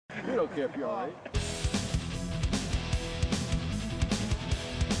We don't care if you're alright.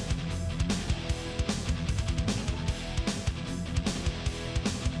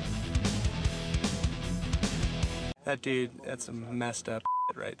 That dude, that's some messed up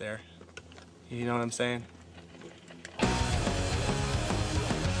right there. You know what I'm saying?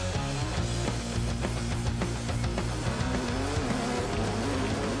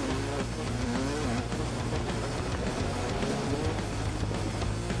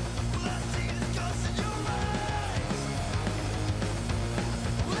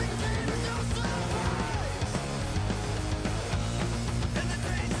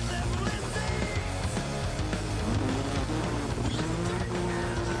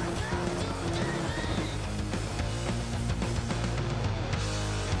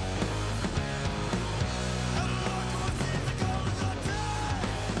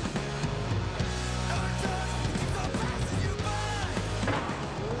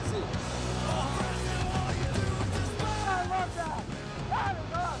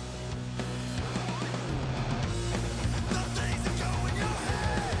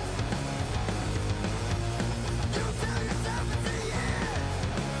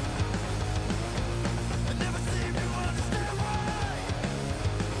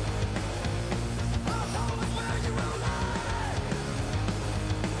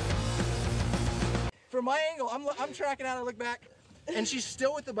 From my angle, I'm tracking out, I look back, and she's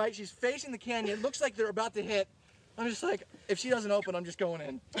still with the bike, she's facing the canyon, it looks like they're about to hit. I'm just like, if she doesn't open, I'm just going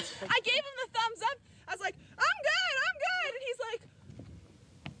in. I gave him the thumbs up, I was like, I'm good, and he's like,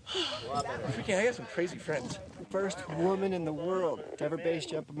 Freaking, I got some crazy friends. First woman in the world to ever base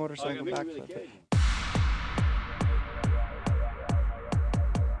jump a motorcycle backflip.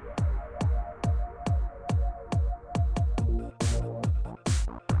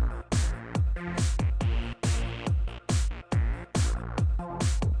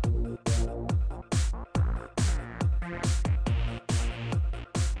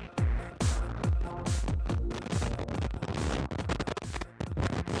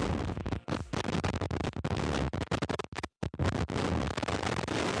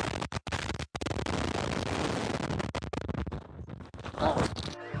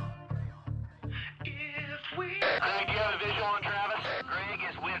 Greg, do you have a visual on Travis? Greg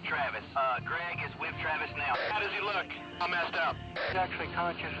is with Travis. Greg is with Travis now. How does he look? I'm messed up. He's actually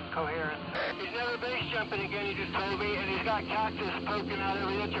conscious and coherent. He's never base jumping again, he just told me, and he's got cactus poking out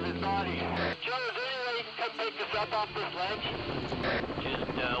every inch of his body. Joe, is there any way you can come pick this up off this ledge?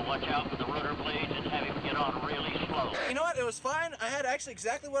 Just watch out for the rotor blades and have him get on really slow. You know what, it was fine. I had actually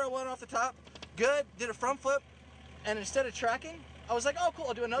exactly what I wanted off the top. Good, did a front flip, and instead of tracking, I was like, oh cool,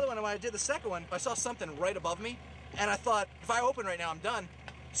 I'll do another one. And when I did the second one, I saw something right above me, and I thought, if I open right now, I'm done.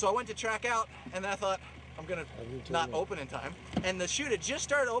 So I went to track out, and then I thought, I'm gonna not open in time. And the chute had just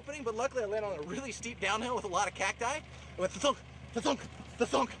started opening, but luckily I landed on a really steep downhill with a lot of cacti. It went thunk, thunk,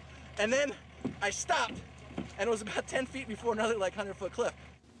 thunk, and then I stopped, and it was about 10 feet before another like 100-foot cliff.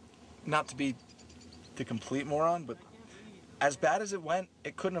 Not to be the complete moron, but as bad as it went,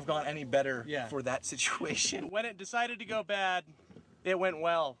 it couldn't have gone any better for that situation. When it decided to go bad, it went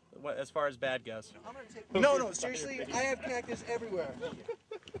well as far as bad goes. No, seriously, I have cactus everywhere.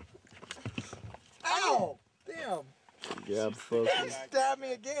 Ow! Damn! Yeah, focus. Stab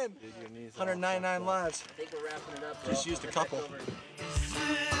me again. 199 lives. I think we're wrapping it up. Just used a couple.